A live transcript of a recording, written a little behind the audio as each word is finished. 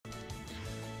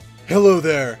Hello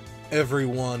there,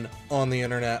 everyone on the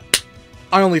internet.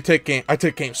 I take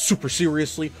games super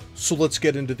seriously, so let's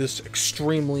get into this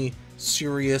extremely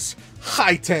serious,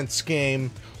 high tense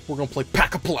game. We're gonna play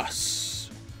Paca Plus.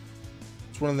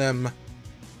 It's one of them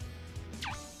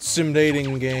sim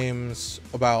dating games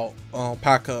about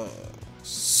Paca.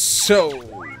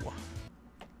 So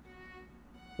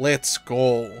let's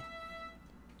go.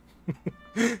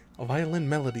 A violin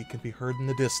melody can be heard in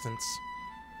the distance.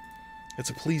 It's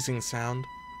a pleasing sound.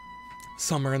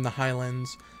 Summer in the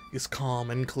highlands is calm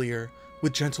and clear,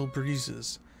 with gentle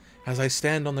breezes. As I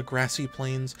stand on the grassy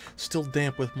plains, still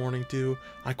damp with morning dew,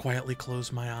 I quietly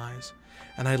close my eyes,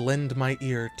 and I lend my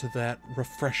ear to that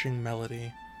refreshing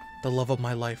melody. The love of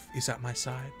my life is at my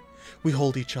side. We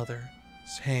hold each other's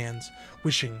hands,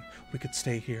 wishing we could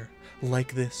stay here,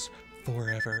 like this,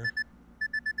 forever.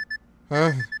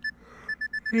 Huh?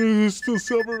 It's still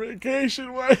summer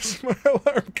vacation. Why is my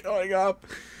alarm going off?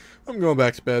 I'm going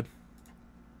back to bed.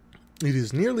 It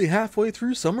is nearly halfway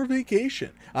through summer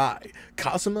vacation.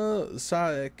 Kazuma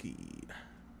Saeki.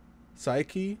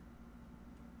 Saeki?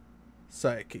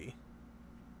 Saeki.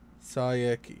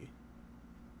 Saeki.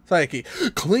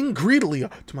 Saeki. Cling greedily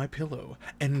to my pillow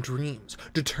and dreams,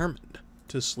 determined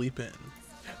to sleep in.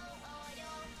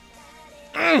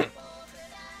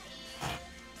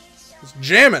 It's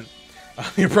jamming.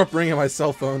 The abrupt ring of my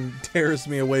cell phone tears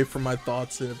me away from my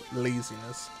thoughts of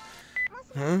laziness.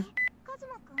 Huh?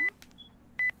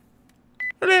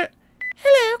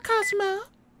 Hello, Cosmo.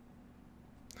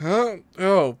 Huh?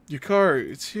 Oh,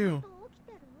 Yukari, it's you.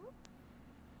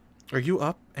 Are you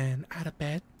up and out of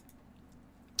bed?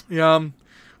 Yeah,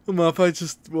 I'm up. I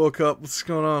just woke up. What's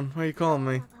going on? Why are you calling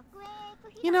me?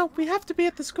 You know, we have to be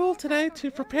at the school today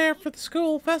to prepare for the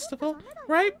school festival,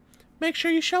 right? Make sure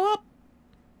you show up.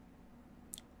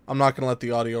 I'm not going to let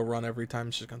the audio run every time.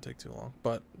 It's just going to take too long.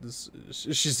 But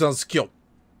she sounds cute.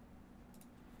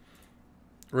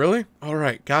 Really?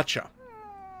 Alright, gotcha.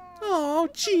 Oh,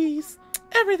 jeez.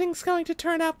 Everything's going to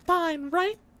turn out fine,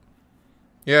 right?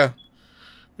 Yeah.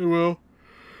 It will.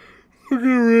 I'll get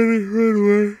ready right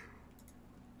away.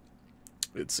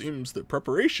 It seems that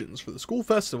preparations for the school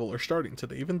festival are starting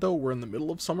today, even though we're in the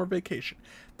middle of summer vacation.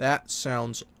 That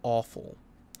sounds awful.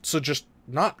 So just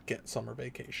not get summer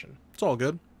vacation. It's all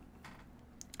good.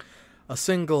 A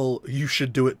single "you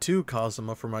should do it too,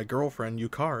 Kazuma" for my girlfriend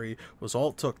Yukari was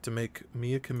all it took to make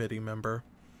me a committee member.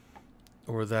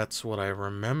 Or that's what I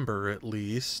remember, at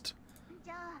least.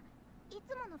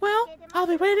 Well, I'll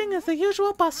be waiting at the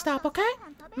usual bus stop, okay?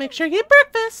 Make sure you eat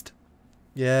breakfast!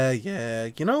 Yeah,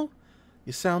 you know,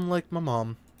 you sound like my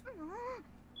mom.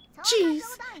 Jeez,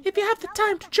 if you have the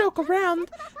time to joke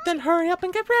around, then hurry up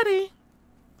and get ready.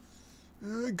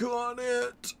 I got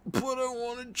it, but I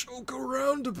want to joke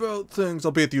around about things.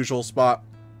 I'll be at the usual spot,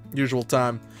 usual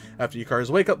time. After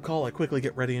Yukari's wake-up call, I quickly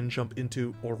get ready and jump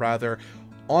into, or rather,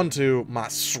 onto my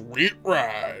sweet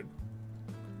ride.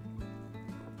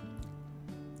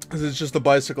 It's just a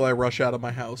bicycle I rush out of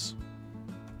my house.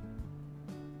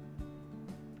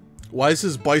 Why is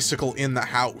his bicycle in the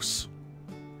house?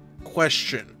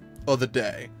 Question of the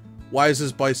day. Why is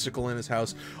his bicycle in his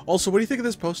house? Also, what do you think of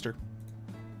this poster?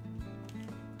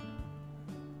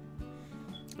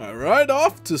 I ride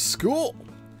off to school,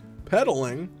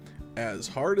 pedaling as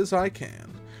hard as I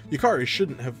can. Yukari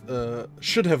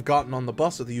should have gotten on the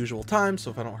bus at the usual time,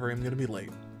 so if I don't hurry, I'm gonna be late.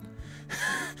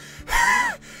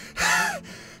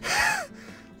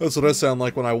 That's what I sound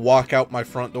like when I walk out my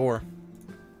front door.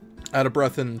 Out of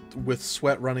breath and with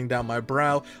sweat running down my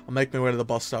brow, I'll make my way to the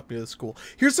bus stop near the school.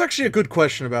 Here's actually a good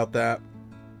question about that.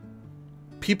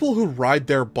 People who ride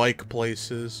their bike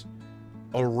places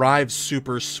arrive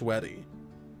super sweaty.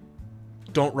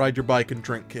 Don't ride your bike and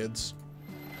drink, kids.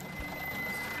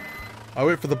 I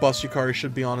wait for the bus Yukari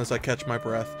should be on as I catch my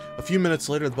breath. A few minutes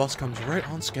later, the bus comes right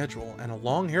on schedule, and a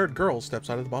long-haired girl steps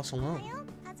out of the bus alone.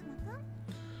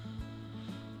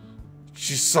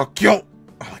 She's so cute!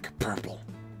 I like her purple.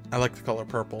 I like the color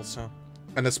purple, so...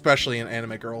 And especially in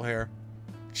anime girl hair.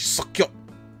 She's so cute!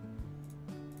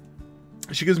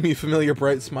 She gives me a familiar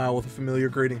bright smile with a familiar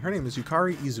greeting. Her name is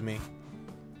Yukari Izumi.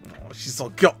 Oh, she's so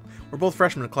cute! We're both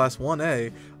freshmen in Class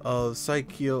 1A of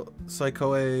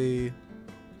Psychoe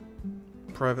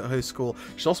Private High School.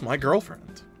 She's also my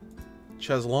girlfriend.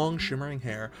 She has long, shimmering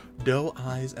hair, doe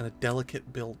eyes, and a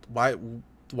delicate build. Why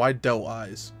doe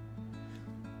eyes?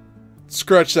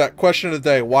 Scratch that. Question of the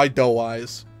day. Why doe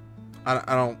eyes?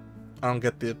 I don't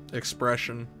get the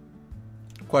expression.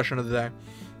 Question of the day.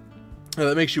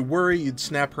 That makes you worry you'd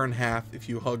snap her in half if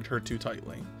you hugged her too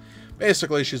tightly.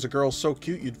 Basically, she's a girl so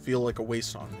cute you'd feel like a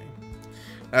waste on me.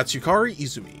 That's Yukari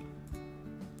Izumi.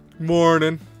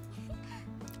 Morning.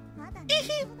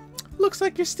 Looks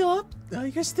like you're still up.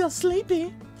 You're still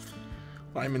sleepy.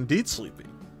 I'm indeed sleepy.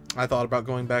 I thought about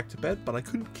going back to bed, but I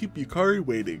couldn't keep Yukari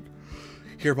waiting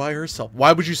here by herself.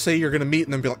 Why would you say you're gonna meet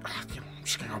and then be like, oh, I'm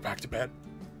just gonna go back to bed?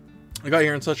 I got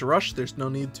here in such a rush, there's no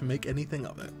need to make anything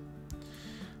of it.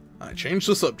 I changed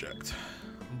the subject.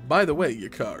 By the way,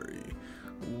 Yukari,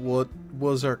 what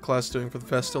was our class doing for the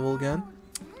festival again?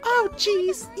 Oh,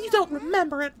 jeez, you don't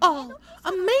remember at all.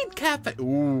 A maid cafe.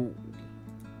 Ooh.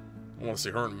 I want to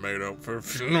see her in a maid outfit.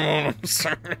 If you know what I'm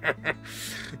saying.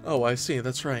 Oh, I see.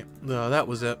 That's right. That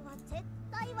was it.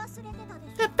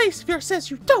 That face of yours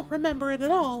says you don't remember it at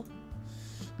all.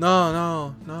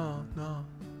 No.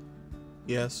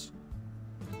 Yes.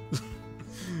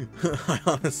 I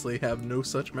honestly have no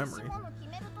such memory.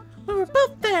 We were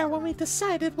both there when we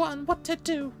decided on what to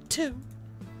do, too.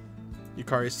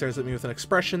 Yukari stares at me with an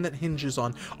expression that hinges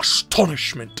on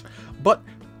astonishment, but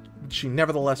she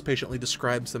nevertheless patiently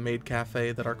describes the maid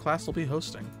cafe that our class will be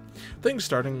hosting. Things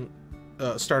started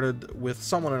with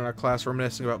someone in our class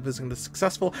reminiscing about visiting the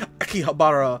successful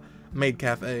Akihabara maid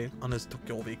cafe on his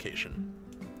Tokyo vacation.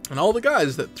 And all the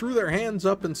guys that threw their hands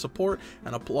up in support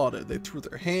and applauded. They threw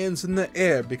their hands in the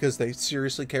air because they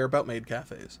seriously care about maid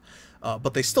cafes.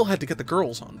 But they still had to get the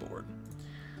girls on board.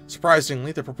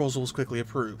 Surprisingly, the proposal was quickly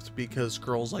approved because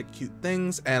girls like cute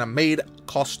things and a maid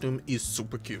costume is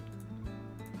super cute.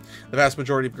 The vast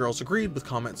majority of girls agreed with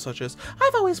comments such as,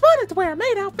 I've always wanted to wear a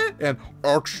maid outfit. And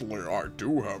actually, I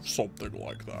do have something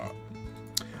like that.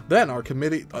 Then our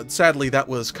committee, sadly that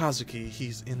was Kazuki,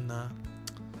 he's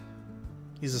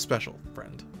a special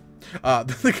friend.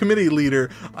 The committee leader,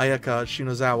 Ayaka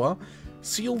Shinozawa,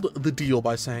 sealed the deal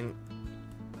by saying,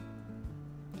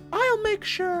 I'll make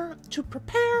sure to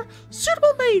prepare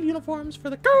suitable maid uniforms for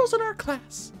the girls in our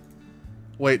class.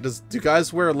 Wait, do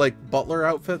guys wear, like, butler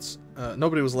outfits?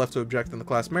 Nobody was left to object, and the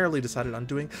class merrily decided on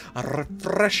doing a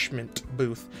refreshment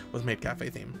booth with maid cafe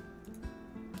theme.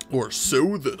 Or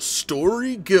so the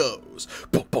story goes.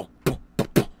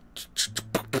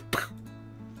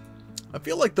 I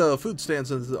feel like the food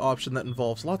stands is the option that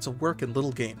involves lots of work and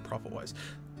little gain profit-wise.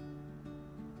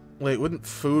 Wait, wouldn't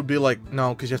food be like...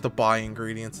 No, because you have to buy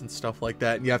ingredients and stuff like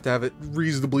that, and you have to have it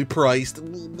reasonably priced.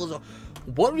 What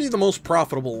would be the most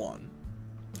profitable one?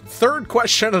 Third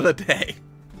question of the day.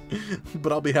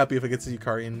 But I'll be happy if it gets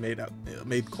Yukari and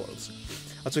maid clothes.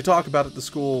 As we talk about it, the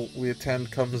school we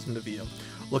attend comes into view.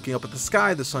 Looking up at the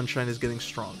sky, the sunshine is getting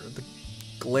stronger. The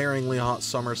glaringly hot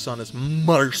summer sun is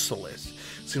merciless.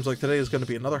 Seems like today is going to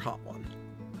be another hot one.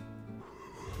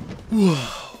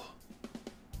 Whoa.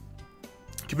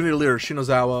 Community leader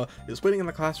Shinozawa is waiting in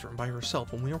the classroom by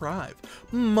herself when we arrive.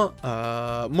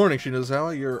 Morning,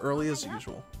 Shinozawa. You're early as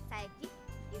usual.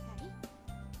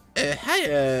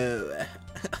 Hello.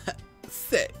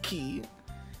 Seki.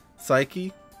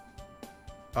 Saiki.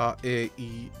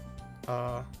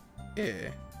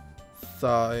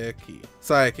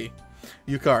 Saeki.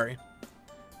 Yukari.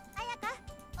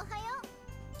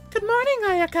 Good morning,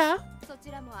 Ayaka.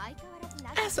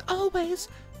 As always.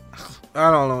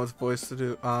 I don't know what voice to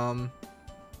do. I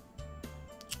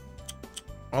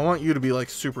want you to be like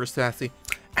super sassy.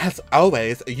 As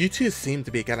always, you two seem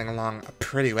to be getting along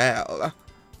pretty well.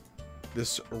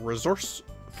 This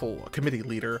resourceful committee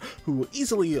leader who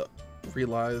easily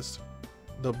realized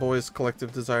the boys'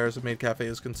 collective desires of maid cafe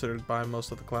is considered by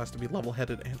most of the class to be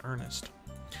level-headed and earnest.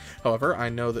 However, I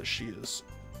know that she is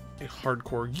a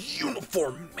hardcore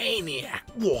uniform maniac.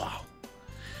 Wow.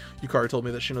 Yukari told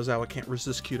me that Shinozawa can't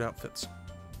resist cute outfits.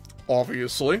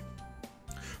 Obviously.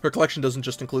 Her collection doesn't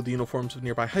just include the uniforms of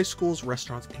nearby high schools,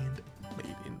 restaurants, and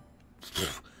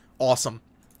awesome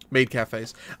maid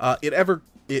cafes.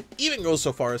 It even goes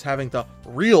so far as having the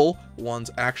real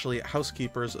ones actually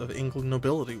housekeepers of England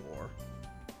nobility wore.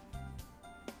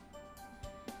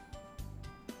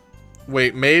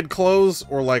 Wait, maid clothes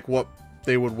or like what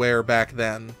they would wear back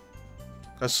then?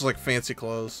 That's just like fancy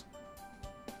clothes.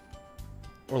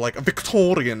 Or like a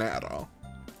Victorian era.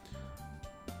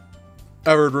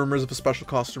 I heard rumors of a special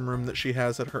costume room that she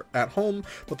has at home,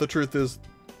 but the truth of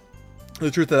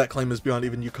that claim is beyond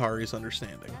even Yukari's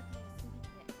understanding.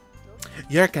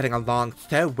 You're getting along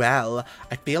so well.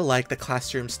 I feel like the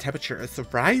classroom's temperature is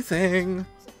rising.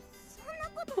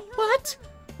 What?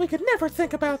 We could never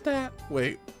think about that.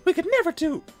 Wait. We could never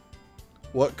do.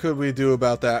 What could we do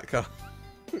about that? I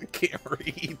can't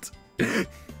read.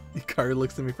 Yukari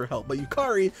looks at me for help. But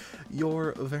Yukari,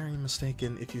 you're very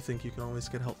mistaken if you think you can always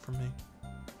get help from me.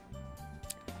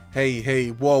 Hey,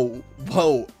 whoa,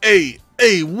 hey,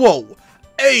 whoa,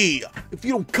 hey! If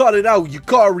you don't cut it out,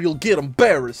 Yukari will get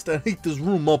embarrassed and heat this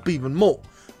room up even more.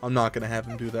 I'm not gonna have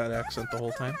him do that accent the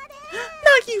whole time.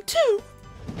 Not you too!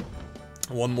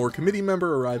 One more committee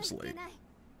member arrives late.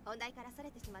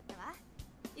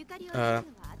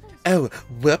 Oh,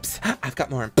 whoops! I've got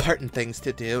more important things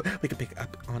to do. We can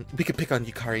pick on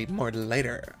Yukari more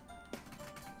later.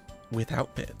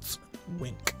 Without bits.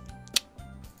 Wink.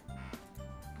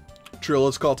 True,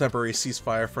 let's call temporary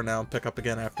ceasefire for now and pick up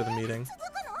again after the meeting.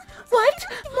 What?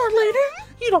 More later?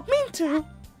 You don't mean to.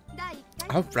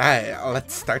 Alright,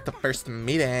 let's start the first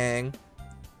meeting.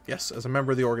 Yes, as a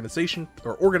member of the organization,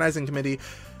 or organizing committee,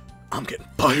 I'm getting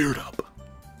fired up.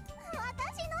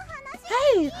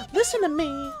 Hey, listen to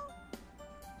me.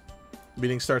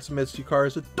 Meeting starts amidst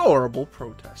Yukari's adorable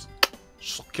protest.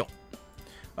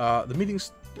 The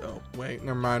meeting's... Oh, wait,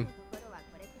 never mind.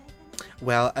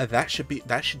 Well, that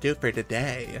should do for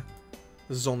today.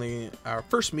 This is only our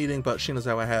first meeting, but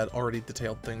Shinazawa had already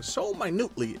detailed things so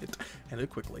minutely it ended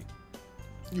quickly.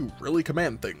 You really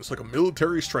command things like a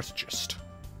military strategist.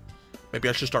 Maybe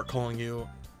I should start calling you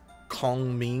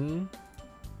Kong Ming?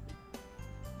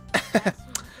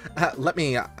 Let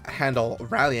me handle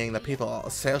rallying the people.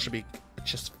 Sales should be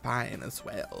just fine as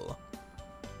well.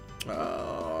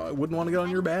 I wouldn't want to get on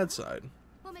your bad side.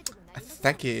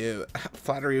 Thank you.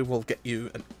 Flattery won't get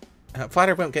you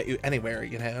anywhere,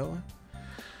 you know.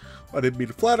 I didn't mean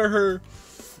to flatter her,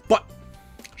 but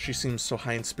she seems so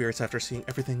high in spirits after seeing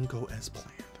everything go as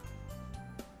planned.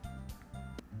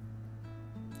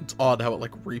 It's odd how it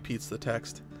like repeats the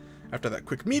text. After that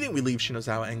quick meeting, we leave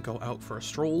Shinazawa and go out for a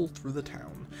stroll through the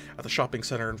town. At the shopping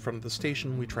center in front of the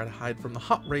station, we try to hide from the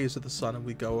hot rays of the sun and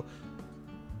we go...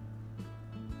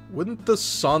 Wouldn't the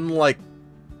sun, like...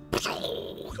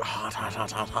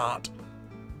 hot.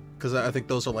 Because I think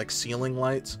those are like ceiling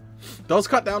lights. Does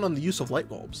cut down on the use of light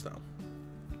bulbs,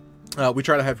 though. We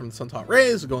try to hide from the sun's hot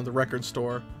rays, go in the record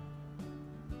store.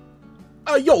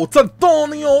 Yo, it's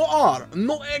Antonio R.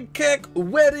 No egg cake,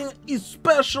 wedding is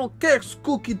special cakes,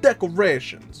 cookie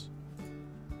decorations.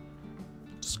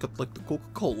 Just got like the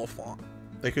Coca-Cola font.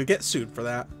 They could get sued for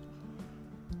that.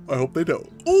 I hope they don't.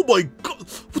 Oh my god!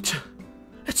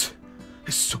 It's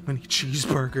so many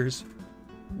cheeseburgers.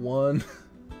 1,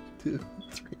 2,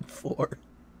 3, 4.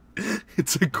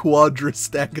 It's a quadra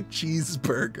stack of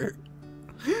cheeseburger.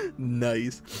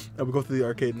 Nice. I would go through the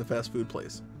arcade and the fast food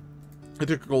place. I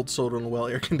took a cold soda in a well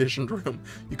air-conditioned room.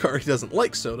 Yukari doesn't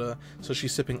like soda, so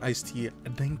she's sipping iced tea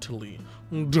daintily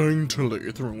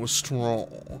through a straw.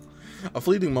 A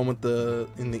fleeting moment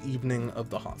in the evening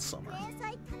of the hot summer.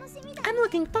 I'm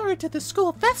looking forward to the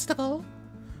school festival.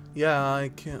 Yeah, I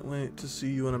can't wait to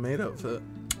see you in a maid outfit.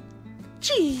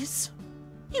 Jeez,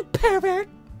 you pervert.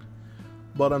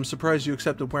 But I'm surprised you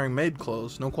accepted wearing maid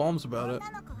clothes. No qualms about it.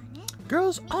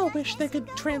 Girls all wish they could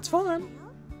transform.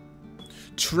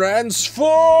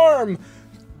 Transform!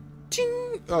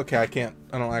 Ting! Okay, I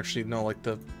don't actually know like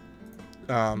the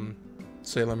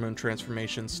Sailor Moon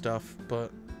transformation stuff, but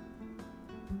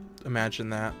imagine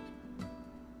that.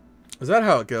 Is that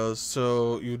how it goes?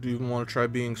 So you do want to try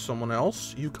being someone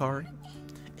else, Yukari?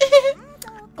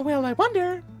 Well, I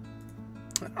wonder.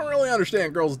 I don't really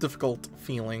understand girls' difficult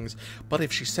feelings, but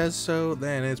if she says so,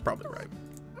 then it's probably right.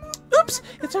 Oops,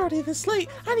 it's already this late.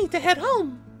 I need to head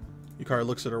home. Yukari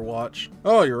looks at her watch.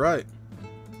 Oh, you're right.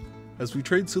 As we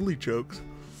trade silly jokes,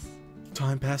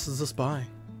 time passes us by.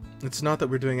 It's not that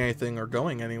we're doing anything or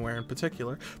going anywhere in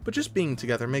particular, but just being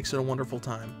together makes it a wonderful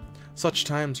time. Such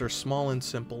times are small and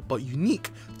simple, but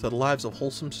unique to the lives of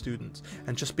wholesome students,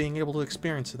 and just being able to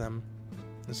experience them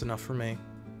is enough for me.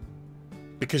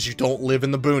 Because you don't live in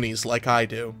the boonies like I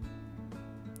do,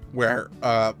 where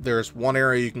there's one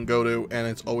area you can go to and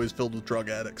it's always filled with drug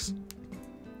addicts.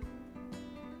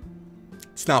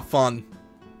 It's not fun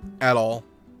at all.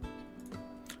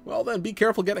 Well then, be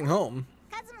careful getting home.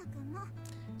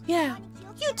 Yeah,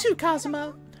 you too,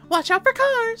 Kazuma. Watch out for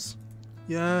cars.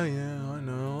 Yeah, I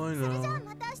know.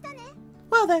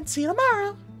 Well then, see you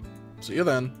tomorrow. See you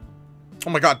then.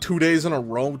 Oh my god, 2 days in a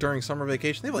row during summer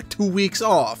vacation? They have like 2 weeks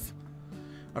off.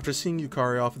 After seeing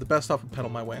Yukari off, the best off would pedal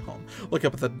my way home. Look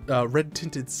up at the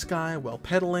red-tinted sky. While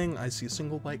pedaling, I see a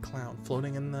single white cloud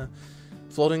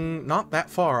floating not that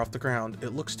far off the ground.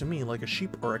 It looks to me like a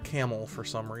sheep or a camel for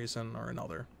some reason or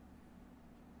another.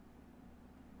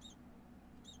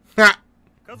 Ha!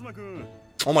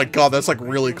 Oh my god, that's like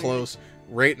really close.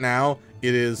 Right now,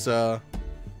 it is, I'll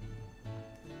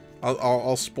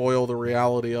spoil the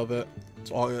reality of it.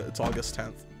 It's August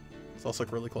 10th. So that's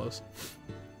like really close.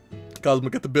 Kazuma,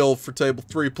 get the bill for table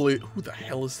 3, please. Who the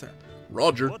hell is that?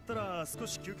 Roger.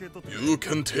 You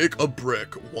can take a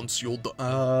break once you're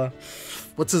done.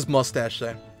 What's his mustache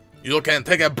say? You can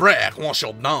take a break once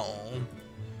you're done.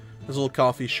 There's a little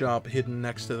coffee shop hidden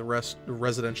next to the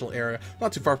residential area,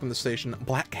 not too far from the station.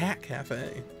 Black Cat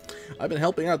Cafe. I've been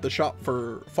helping out the shop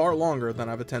for far longer than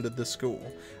I've attended this school.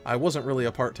 I wasn't really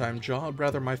a part-time job,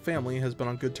 rather my family has been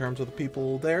on good terms with the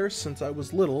people there since I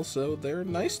was little, so they're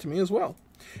nice to me as well.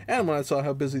 And when I saw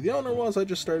how busy the owner was, I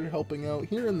just started helping out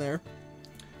here and there.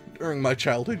 During my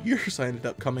childhood years, I ended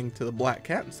up coming to the Black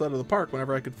Cat instead of the park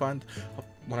whenever I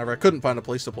couldn't find a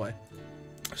place to play.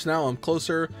 So now I'm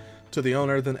closer to the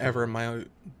owner than ever,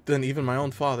 than even my own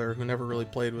father, who never really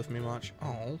played with me much.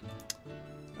 Oh,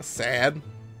 that's sad.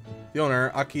 The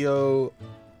owner, Akio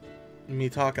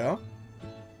Mitaka,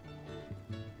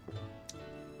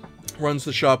 runs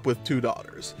the shop with 2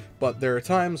 daughters, but there are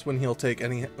times when he'll take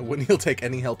any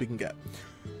help he can get.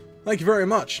 Thank you very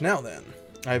much. Now then,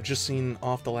 I've just seen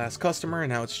off the last customer,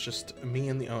 and now it's just me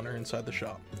and the owner inside the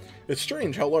shop. It's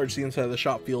strange how large the inside of the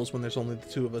shop feels when there's only the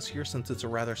 2 of us here, since it's a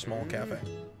rather small cafe.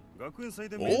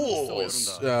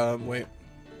 Oh, wait.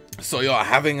 So you're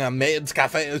having a maid's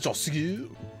cafe just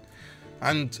you?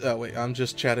 And, wait, I'm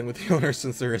just chatting with the owner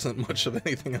since there isn't much of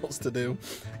anything else to do.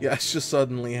 Yeah, it's just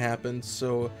suddenly happened,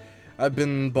 so I've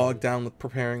been bogged down with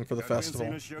preparing for the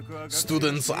festival.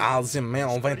 Students are the main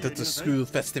invited to school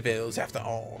festivals after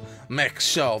all. Make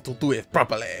sure to do it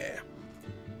properly.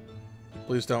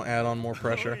 Please don't add on more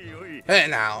pressure. Hey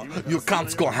now, you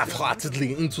can't go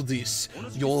half-heartedly into this.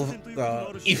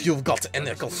 If you've got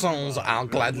any concerns, I'll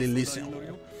gladly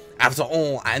listen. After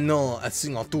all, I know a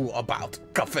thing or two about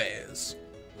cafes.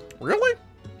 Really?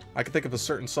 I can think of a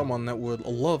certain someone that would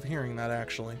love hearing that,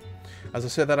 actually. As I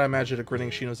said that, I imagined a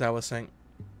grinning Shinozawa saying,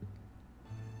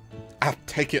 I'll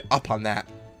take you up on that,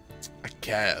 I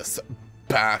guess,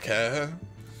 Paca.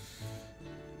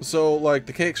 So, like,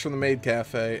 the cakes from the maid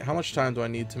cafe, how much time do I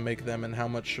need to make them, and how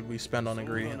much should we spend on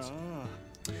ingredients?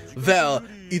 Well,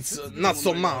 it's not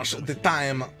so much the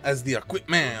time as the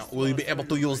equipment. Will you be able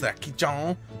to use that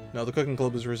kitchen? No, the cooking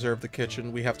club is reserved the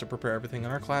kitchen. We have to prepare everything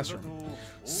in our classroom.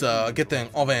 So, getting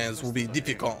ovens will be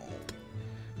difficult.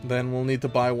 Then we'll need to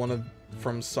buy one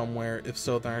from somewhere. If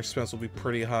so, then our expense will be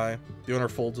pretty high. The owner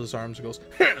folds his arms and goes,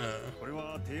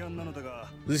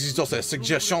 This is just a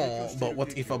suggestion, but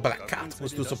what if a Black Cat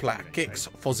was to supply cakes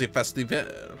for the festival?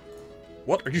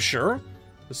 What, are you sure?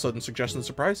 This sudden suggestion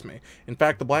surprised me. In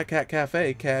fact, the Black Cat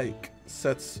Cafe cake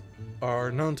sets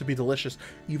are known to be delicious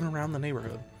even around the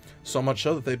neighborhood. So much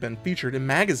so that they've been featured in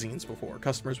magazines before.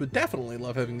 Customers would definitely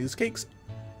love having these cakes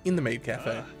in the maid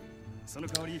cafe.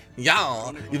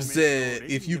 Yeah,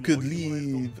 if you could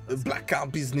leave Black Cat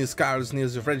business cards near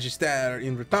the register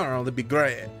in return, that'd be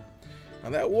great.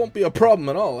 Now, that won't be a problem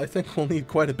at all. I think we'll need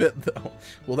quite a bit, though.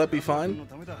 Will that be fine?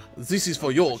 This is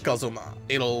for you, Kazuma.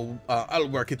 I'll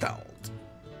work it out.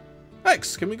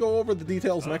 Thanks. Can we go over the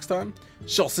details next time?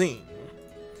 Sure thing.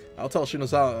 I'll tell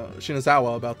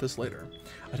Shinozawa about this later.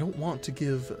 I don't want to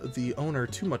give the owner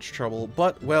too much trouble,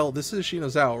 but, well, this is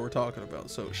Shinozawa we're talking about,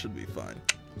 so it should be fine.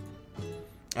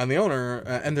 And the owner,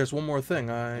 and there's one more thing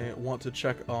I want to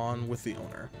check on with the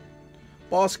owner.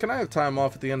 Boss, can I have time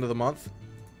off at the end of the month?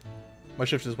 My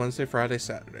shift is Wednesday, Friday,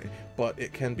 Saturday, but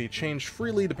it can be changed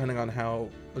freely depending on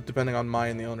my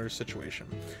and the owner's situation.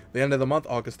 The end of the month,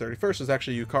 August 31st, is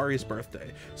actually Yukari's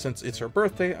birthday. Since it's her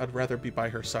birthday, I'd rather be by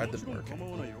her side than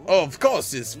working. Of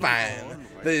course it's fine.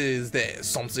 Is there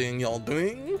something you're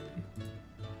doing?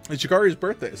 It's Yukari's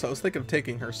birthday, so I was thinking of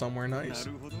taking her somewhere nice.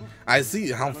 I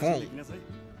see, how fun.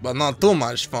 But not too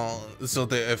much fun, so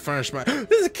they furnish my—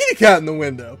 There's a kitty cat in the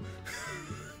window!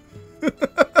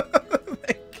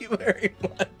 Thank you very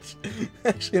much.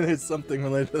 Actually, there's something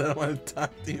related to that I want to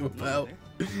talk to you about.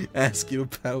 Ask you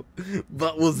about.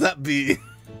 What will that be?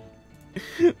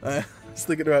 I was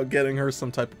thinking about getting her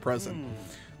some type of present.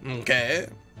 Okay.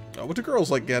 What do girls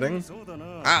like getting?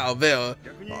 Ah, well,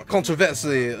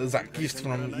 controversy, that gift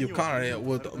from Yukari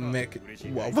would make—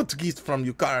 Well, what gift from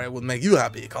Yukari would make you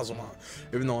happy, Kazuma?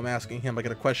 Even though I'm asking him, I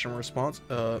get a question response.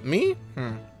 Me?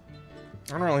 I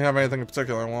don't really have anything in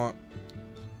particular I want.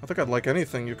 I think I'd like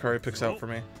anything Yukari picks out for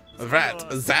me.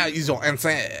 That is your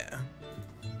answer.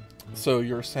 So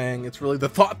you're saying it's really the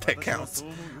thought that counts?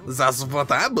 That's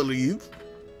what I believe.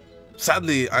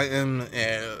 Sadly, I am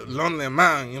a lonely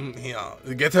man here.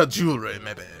 Get her jewelry,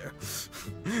 maybe.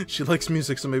 She likes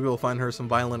music, so maybe we'll find her some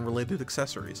violin-related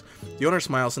accessories. The owner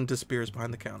smiles and disappears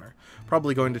behind the counter.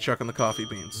 Probably going to check on the coffee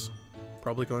beans.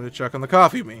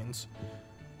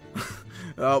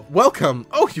 Welcome!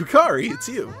 Oh, Yukari, it's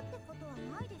you!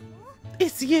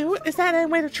 It's you? Is that any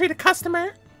way to treat a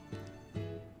customer?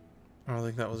 I don't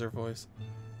think that was her voice.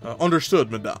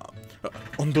 Understood, madame.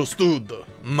 Understood,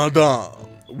 madame.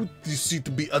 Would you see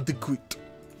to be adequate?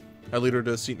 I lead her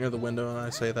to a seat near the window and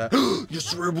I say that.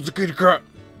 Yes, we're able to kitty cat.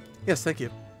 Yes, thank you.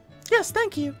 Yes,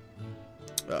 thank you.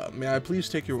 May I please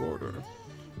take your order?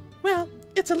 Well,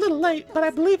 It's a little late, but I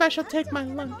believe I shall take my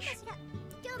lunch.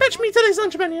 Fetch me today's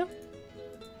lunch menu.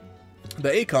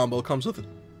 The A combo comes with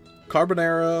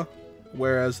carbonara,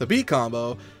 whereas the B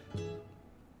combo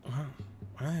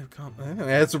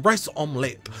it's a rice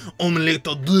omelette. Omelette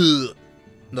de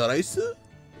rice.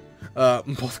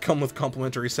 Both come with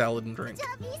complimentary salad and drink.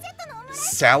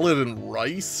 Salad and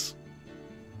rice?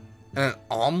 And an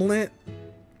omelet?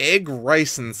 Egg,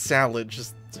 rice, and salad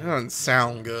just doesn't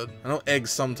sound good. I know eggs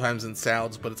sometimes in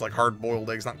salads, but it's like hard-boiled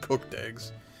eggs, not cooked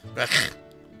eggs.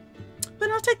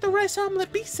 Then I'll take the rice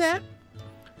omelet B-set.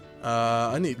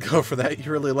 I need to go for that.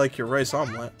 You really like your rice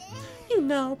omelet. You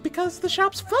know, because the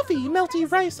shop's fluffy, melty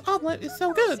rice omelet is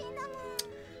so good.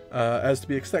 As to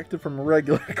be expected from a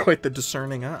regular, quite the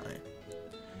discerning eye.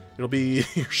 It'll be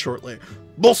here shortly.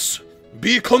 Boss,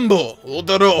 B combo,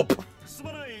 order up.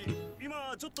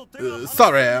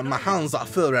 Sorry, my hands are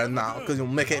full right now, because you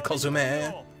make it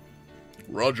consomme.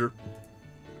 Roger.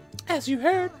 As you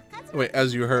heard. Wait,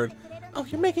 as you heard. Oh,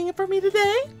 you're making it for me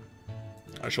today?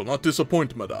 I shall not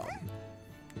disappoint, madame.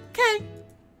 Okay.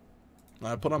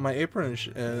 I put on my apron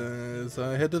as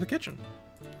I head to the kitchen.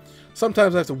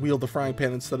 Sometimes I have to wield the frying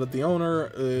pan instead of the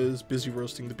owner is busy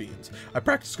roasting the beans. I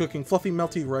practice cooking fluffy,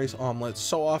 melty rice omelets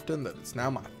so often that it's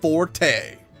now my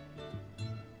forte.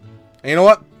 And you know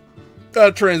what?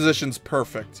 That transition's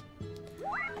perfect.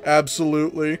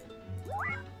 Absolutely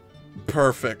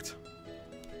perfect.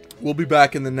 We'll be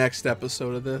back in the next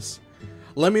episode of this.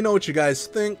 Let me know what you guys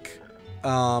think,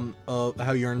 of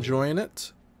how you're enjoying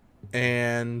it.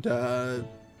 And,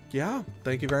 yeah,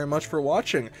 thank you very much for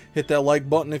watching. Hit that like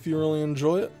button if you really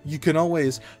enjoy it. You can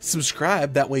always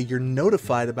subscribe, that way you're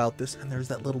notified about this. And there's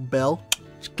that little bell.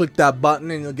 Just click that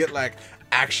button and you'll get, like,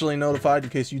 actually notified in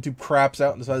case YouTube craps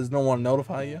out and decides no one to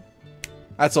notify you.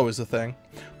 That's always the thing.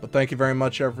 But thank you very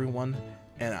much, everyone.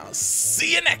 And I'll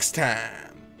see you next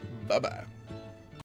time. Bye-bye.